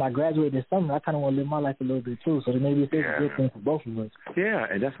when I graduated this summer, I kind of want to live my life a little bit too. So then maybe it's a good thing for both of us. Yeah,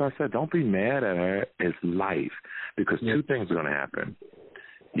 and that's why I said don't be mad at her. It's life because two things are going to happen.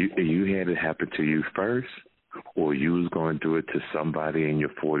 You had it happen to you first, or you was going to do it to somebody in your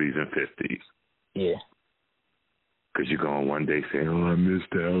 40s and 50s. Yeah. Because you're going to one day say, oh, I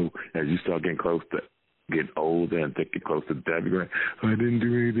missed out. As you start getting older and thinking close to death, you're going, I didn't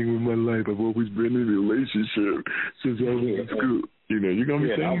do anything with my life. I've always been in a relationship since I was in school. You know, you're going to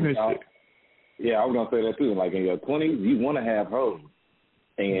be saying that shit. Yeah, I was going to say that too. Like in your 20s, you want to have hoes.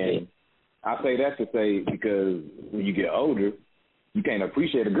 And I say that to say because when you get older, you can't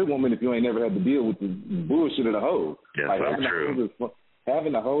appreciate a good woman if you ain't never had to deal with the bullshit of the hoes. Yes, like, that's true.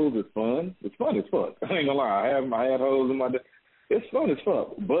 Having the hoes is fun. It's fun as fuck. I ain't gonna lie. I had hoes in my day. It's fun as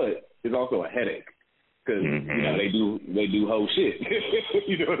fuck, but it's also a headache because you know they do whole shit.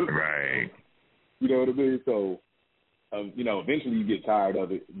 You know what I mean? Right. You know what I mean? So you know, eventually you get tired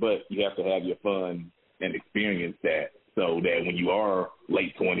of it, but you have to have your fun and experience that so that when you are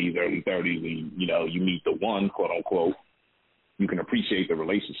late 20s, early 30s, and you know you meet the one, quote unquote, you can appreciate the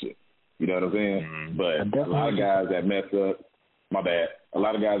relationship. You know what I'm saying? But a lot of guys that mess up. My bad. A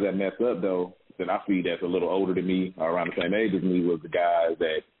lot of guys that mess up, though, that I see that's a little older than me, or around the same age as me, was the guys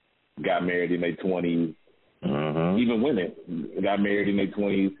that got married in their 20s. Even women got married in their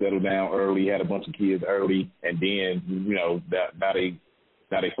 20s, settled down early, had a bunch of kids early, and then, you know, now they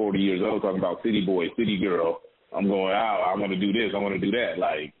 40 years old talking about city boy, city girl. I'm going out. I want to do this. I want to do that.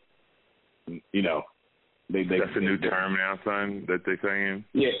 Like, you know. That's a new term now, son, that they're saying?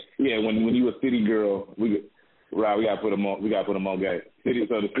 Yeah. When you a city girl, Right, we gotta put them on. We gotta put them on game.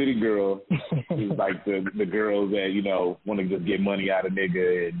 So the city girl is like the girls that want to just get money out of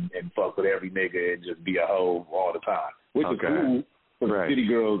nigga and fuck with every nigga and just be a hoe all the time, which is cool. For the city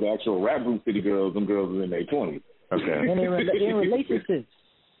girls, the actual rap group city girls, them girls are in their 20s. Okay. And they're in relationships.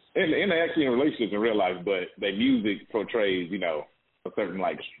 And they're actually in relationships in real life, but their music portrays, a certain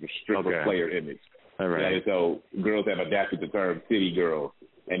like stripper player image. All right. And so girls have adapted the term city girl,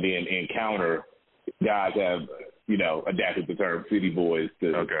 and then in counter, guys have adapted the term city boys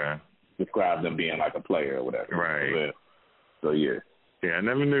to describe them being like a player or whatever. Right. So yeah. Yeah, I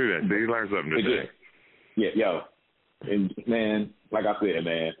never knew that. Did you learn something today? Yeah, yo. And man, like I said,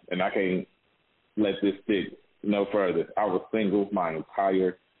 man, and I can't let this stick no further. I was single my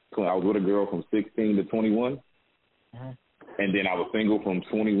entire. I was with a girl from 16 to 21, and then I was single from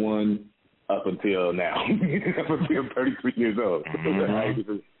 21 up until now, up until 33 years old.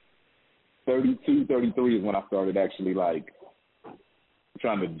 32, 33 is when I started actually like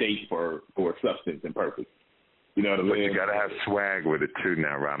trying to date for substance and purpose. You know what I mean? But you gotta have swag with it too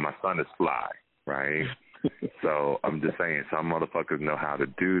now, right? My son is fly, right? So I'm just saying, some motherfuckers know how to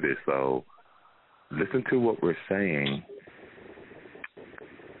do this. So listen to what we're saying,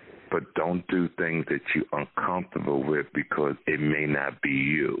 but don't do things that you're uncomfortable with because it may not be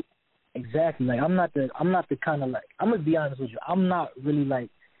you. Exactly. Like I'm not the kind of like, I'm gonna be honest with you. I'm not really like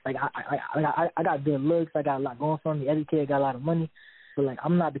I got good looks. I got a lot going for me. Educated, got a lot of money. But like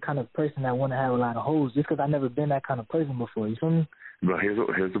I'm not the kind of person that want to have a lot of hoes just because I've never been that kind of person before. You feel me? But here's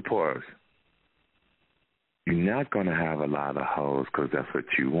the pause. You're not gonna have a lot of hoes because that's what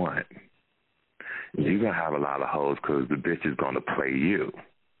you want. You're gonna have a lot of hoes because the bitch is gonna play you.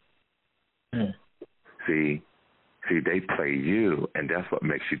 See, they play you, and that's what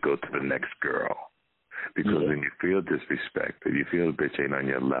makes you go to the next girl. Because when you feel disrespected, you feel the bitch ain't on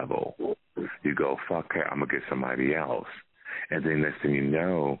your level, you go, fuck her, I'm going to get somebody else. And then next thing you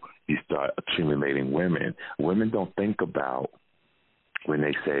know, you start accumulating women. Women don't think about when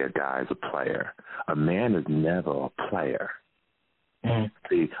they say a guy's a player. A man is never a player.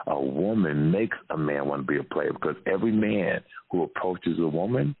 See, a woman makes a man want to be a player because every man who approaches a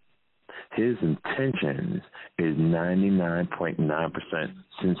woman, his intentions is 99.9%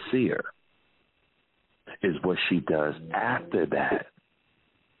 sincere. Is what she does after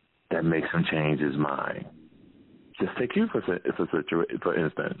that makes him change his mind. Just take you for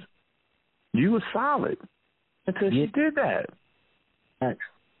instance. You were solid until she did that.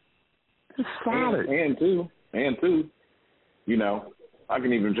 Just solid. And two, I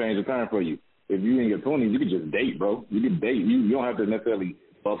can even change the time for you. If you in your 20s, you can just date, bro. You can date. You don't have to necessarily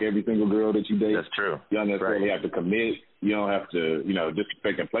fuck every single girl that you date. That's true. You don't necessarily have to commit. You don't have to,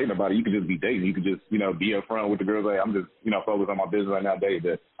 disrespect and play nobody. You can just be dating. You can just, be upfront with the girls. Like, I'm just, focused on my business right now, Dave.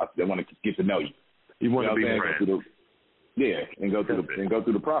 That I want to get to know you. You want to be friends. And go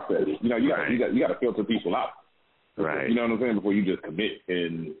through the process. You got to filter people out. Right. You know what I'm saying? Before you just commit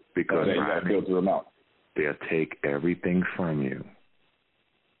and because you got to filter them out. They'll take everything from you.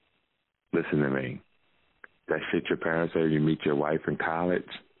 Listen to me. That shit your parents say you meet your wife in college.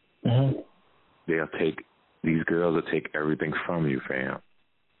 These girls will take everything from you, fam.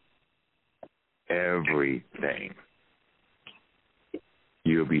 Everything.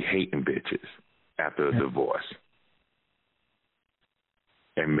 You'll be hating bitches after a divorce.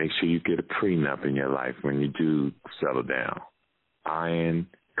 And make sure you get a prenup in your life when you do settle down.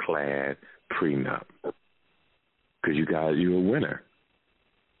 Ironclad prenup. Because you're a winner.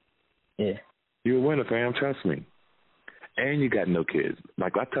 Yeah. You're a winner, fam, trust me. And you got no kids.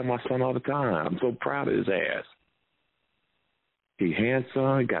 Like I tell my son all the time, I'm so proud of his ass. He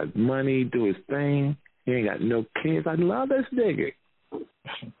handsome, he got money, do his thing. He ain't got no kids. I love this nigga.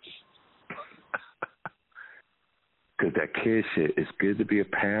 Because that kid shit, it's good to be a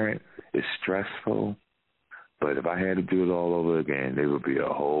parent. It's stressful. But if I had to do it all over again, it would be a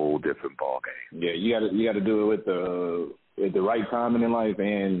whole different ballgame. Yeah, you got to do it at the right time in life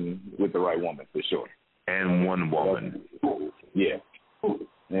and with the right woman, for sure. And one woman. Yeah.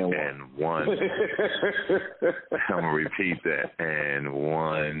 And one. I'm going to repeat that. And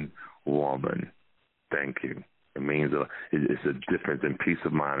one woman. Thank you. It means it's a difference in peace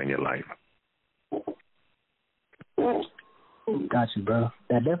of mind in your life. Got you, bro.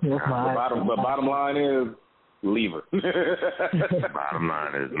 That definitely was my bottom line is, leave her. Bottom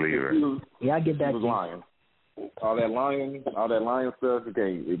line is, leave her. Yeah, I get that. She was lying. All that lying stuff,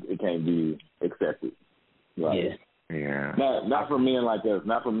 it can't be accepted. Right? Yeah. Not for men like us.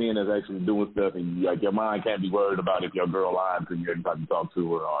 Not for men that's actually doing stuff, and like your mind can't be worried about if your girl lies because you every time you talk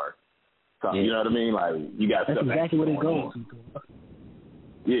to her or something. You know what I mean? Like you got that's stuff. Exactly what it goes.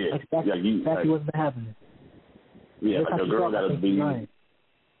 Yeah. Exactly what's been happening. Yeah, like your girl got to be.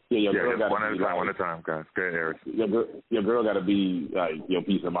 Yeah, your girl got to be. One at a time, guys. Go ahead, Eric. Your girl got to be like your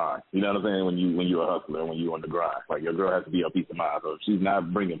peace of mind. You know what I'm saying? When you're a hustler, when you're on the grind, like your girl has to be your peace of mind. So if she's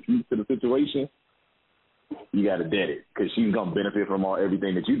not bringing peace to the situation, you got to dead it, because she's gonna benefit from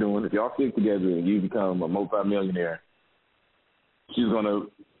everything that you're doing. If y'all stick together and you become a multi-millionaire, she's gonna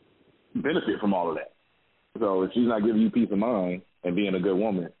benefit from all of that. So if she's not giving you peace of mind and being a good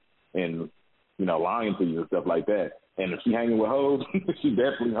woman and, you know, lying to you and stuff like that, and if she hanging with hoes, she's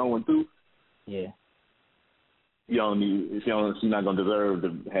definitely hoeing too. Yeah. She's not gonna deserve to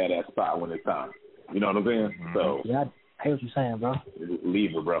have that spot when it's time. You know what I'm saying? Mm-hmm. So yeah, I hear what you're saying, bro.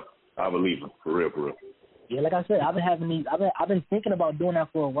 Leave her, bro. I would leave her for real. Yeah, like I said, I've been thinking about doing that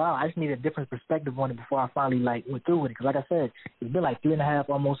for a while. I just need a different perspective on it before I finally went through with it. Because like I said, it's been 3.5,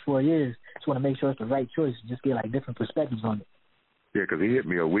 almost 4 years. Just want to make sure it's the right choice. Just get different perspectives on it. Yeah, because he hit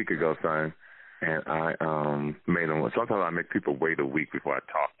me a week ago, son, and I made him. Sometimes I make people wait a week before I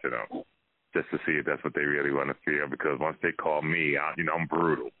talk to them, just to see if that's what they really want to feel. Because once they call me, I'm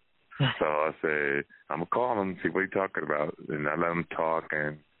brutal. So I said, I'm gonna call him, see what he's talking about, and I let him talk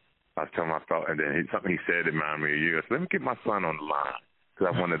and. I was telling him I thought, and then something he said reminded me of you. I said, let me get my son on the line,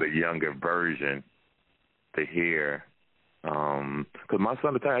 because I wanted a younger version to hear. Because my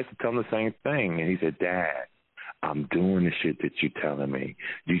son, I used to tell him the same thing, and he said, Dad, I'm doing the shit that you're telling me.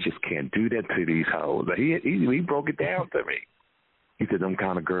 You just can't do that to these hoes. He broke it down to me. He said, them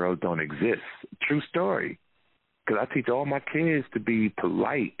kind of girls don't exist. True story. Because I teach all my kids to be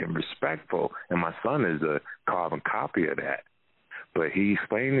polite and respectful, and my son is a carbon copy of that. But he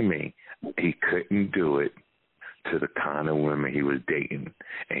explained to me he couldn't do it to the kind of women he was dating.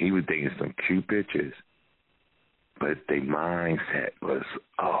 And he was dating some cute bitches. But their mindset was,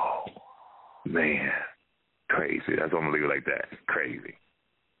 oh, man, crazy. That's what I'm going to leave it like that. Crazy.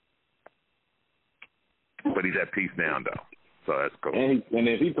 But he's at peace now, though. So that's cool. And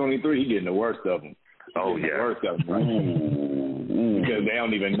if he's 23, he's getting the worst of them. Oh, yeah. The worst of them. Right? Ooh. Because they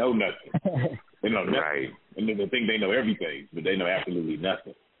don't even know nothing. They know nothing. Right. And they think they know everything, but they know absolutely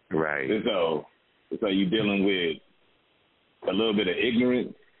nothing. Right. And so you're dealing with a little bit of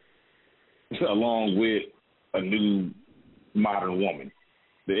ignorance along with a new modern woman.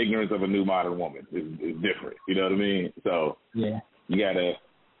 The ignorance of a new modern woman is different. You know what I mean? So yeah, you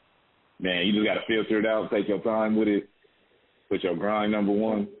just gotta filter it out, take your time with it, put your grind number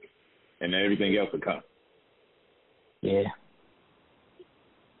one, and then everything else will come. Yeah.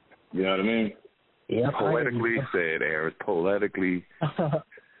 You know what I mean? Yeah, poetically said, Eric. Poetically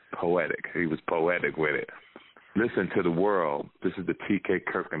poetic. He was poetic with it. Listen to the world. This is the TK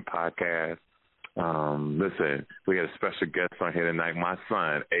Kirkland podcast. Listen, we had a special guest on here tonight. My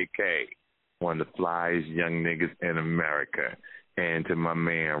son, AK, one of the flyest young niggas in America. And to my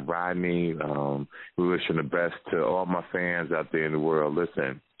man, Rodney, we wish him the best to all my fans out there in the world.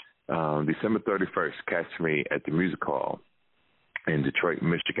 Listen, December 31st, catch me at the Music Hall in Detroit,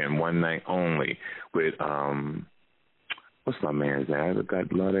 Michigan, one night only with, what's my man's name?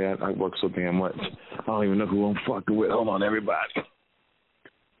 I work so damn much. I don't even know who I'm fucking with. Hold on, everybody.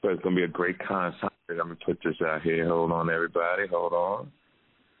 But it's going to be a great concert. I'm going to put this out here. Hold on, everybody. Hold on.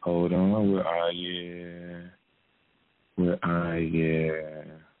 Where are you?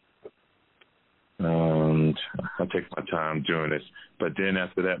 I'll take my time doing this. But then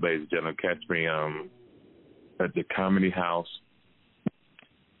after that, ladies and gentlemen, catch me at the Comedy House,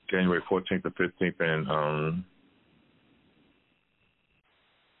 January 14th or 15th in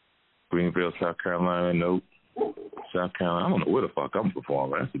Greenville, South Carolina. Nope. South Carolina. I don't know where the fuck I'm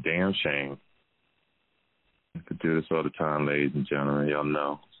performing. That's a damn shame. I could do this all the time, ladies and gentlemen. Y'all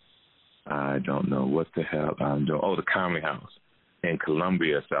know. I don't know what the hell I'm doing. Oh, the Comedy House in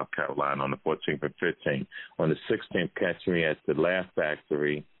Columbia, South Carolina on the 14th and 15th. On the 16th, catch me at the Laugh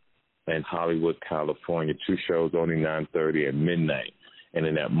Factory in Hollywood, California. 2 shows, only 9:30 at midnight. And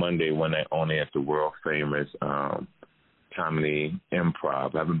then that Monday, one night only at the world-famous Comedy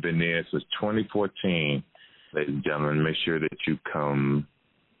Improv. I haven't been there since 2014. Ladies and gentlemen, make sure that you come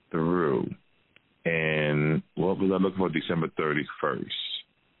through. And what was I looking for? December 31st.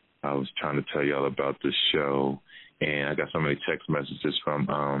 I was trying to tell y'all about this show, and I got so many text messages from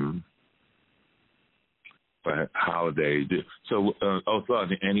Holiday. So,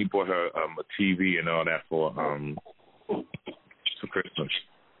 and he bought her a TV and all that for Christmas.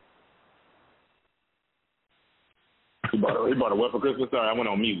 He bought a what for Christmas? Sorry, I went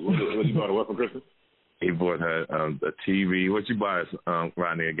on mute. What he bought a what for Christmas? He bought her a TV. What you buy,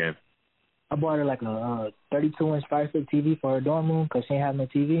 Rodney, again? I bought her like a 32-inch Fire-Stick TV for her dorm room because she ain't have no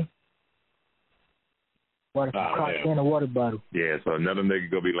TV. Bought her some Crocs and a water bottle. Yeah, so another nigga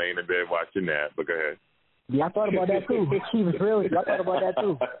gonna be laying in bed watching that. But go ahead. Yeah, I thought about that too. She was real. I thought about that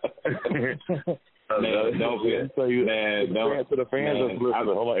too. Man, don't get so you, man, don't, to the fans man, that's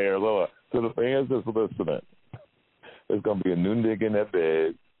listening. Hold on, Aaron, Lord. To the fans that's listening, there's gonna be a new nigga in that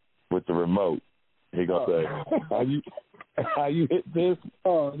bed with the remote. He gonna say, "How you hit this?"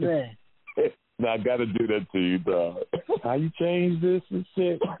 Oh man. Now I gotta do that to you, dog. How you change this and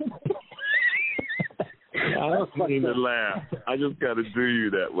shit? I don't mean to laugh. I just gotta do you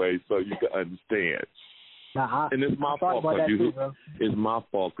that way so you can understand. And it's my fault it's my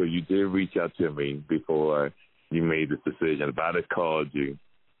fault because you did reach out to me before you made this decision. If I'd have called you,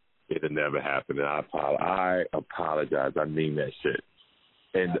 it had never happened. And I apologize. I mean that shit.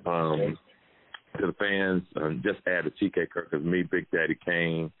 And to the fans, just add a TK Kirkland, me, Big Daddy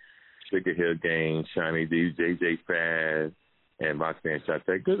Kane, Sugar Hill Gang, Shiny D, JJ Faz, and Roxanne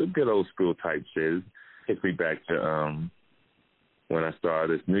Shante. Good old school type shit. Takes me back to when I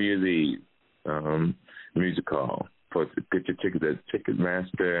started this New Year's Eve music hall. Get your tickets at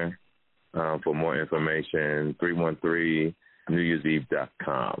Ticketmaster. For more information,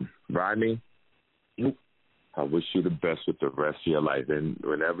 313newyearseve.com. Rodney, I wish you the best with the rest of your life. And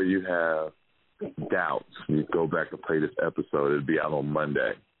whenever you have doubts, you go back and play this episode. It'll be out on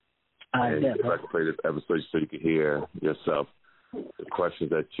Monday. And you go back and play this episode so you can hear yourself, the questions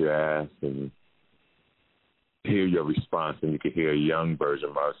that you asked, and hear your response. And you can hear a young version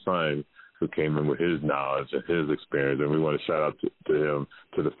of our son who came in with his knowledge and his experience. And we want to shout out to him,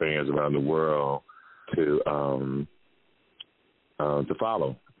 to the fans around the world, to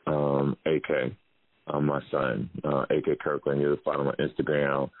follow AK, my son, AK Kirkland. You to follow him on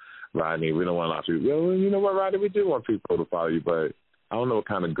Instagram. Rodney, we don't want a lot of people. Well, you know what, Rodney, we do want people to follow you, but I don't know what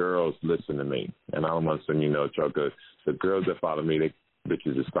kind of girls listen to me. And I don't want to send you no trouble because the girls that follow me, they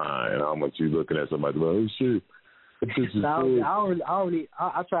bitches is fine. And I don't want you looking at somebody, well, oh, shit. I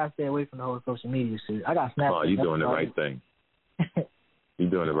try to stay away from the whole social media shit. I got Snapchat. Oh, you're doing the right thing. You're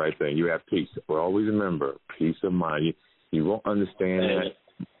doing the right thing. You have peace. Well, always remember, peace of mind. You won't understand that.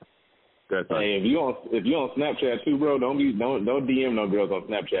 Hey, if you on Snapchat too, bro, don't DM no girls on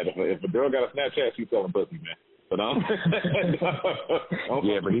Snapchat. If a girl got a Snapchat, she's selling pussy, man. But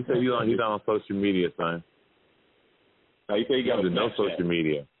yeah, but he said he's not on social media, son. No, he said he got no social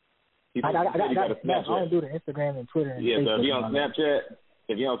media. I don't do the Instagram and Twitter. And so if you're on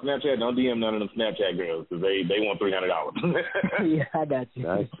Snapchat, don't DM none of them Snapchat girls because they want $300. Yeah, I got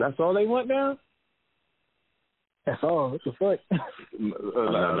you. That's all they want now. That's all. What the fuck?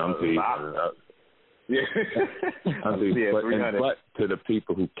 I'm teasing. But to the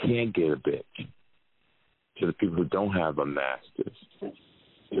people who can't get a bitch, to the people who don't have a master's,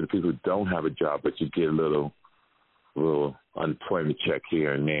 to the people who don't have a job, but you get a little unemployment check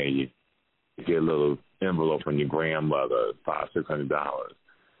here and there, you get a little envelope from your grandmother, $500-600,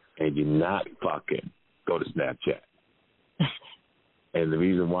 and you're not fucking, go to Snapchat. And the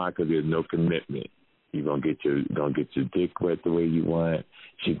reason why, because there's no commitment. You're gonna get your dick wet the way you want.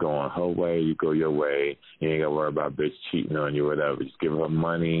 She going her way, you go your way. You ain't gotta worry about bitch cheating on you or whatever. Just give her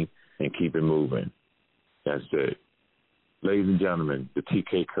money and keep it moving. That's it. Ladies and gentlemen, the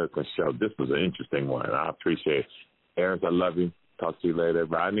TK Kirkland Show. This was an interesting one. I appreciate it. Eric, I love you. Talk to you later.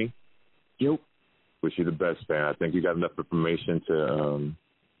 Rodney? Yep. Wish you the best, fan. I think you got enough information to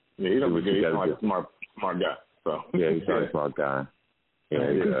he's a smart guy. So yeah, he's a smart guy. Yeah,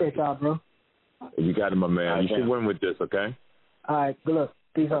 appreciate y'all, bro. You got him, my man. You should win with this, okay? All right, good luck.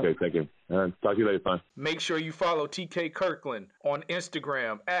 Peace out. Okay, thank you. Talk to you later, son. Make sure you follow TK Kirkland on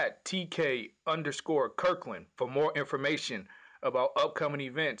Instagram at TK_Kirkland for more information about upcoming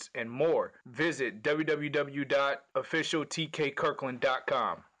events and more. Visit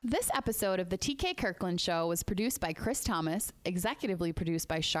www.officialtkkirkland.com. This episode of the TK Kirkland Show was produced by Chris Thomas, executively produced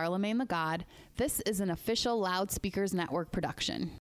by Charlemagne the God. This is an official Loudspeakers Network production.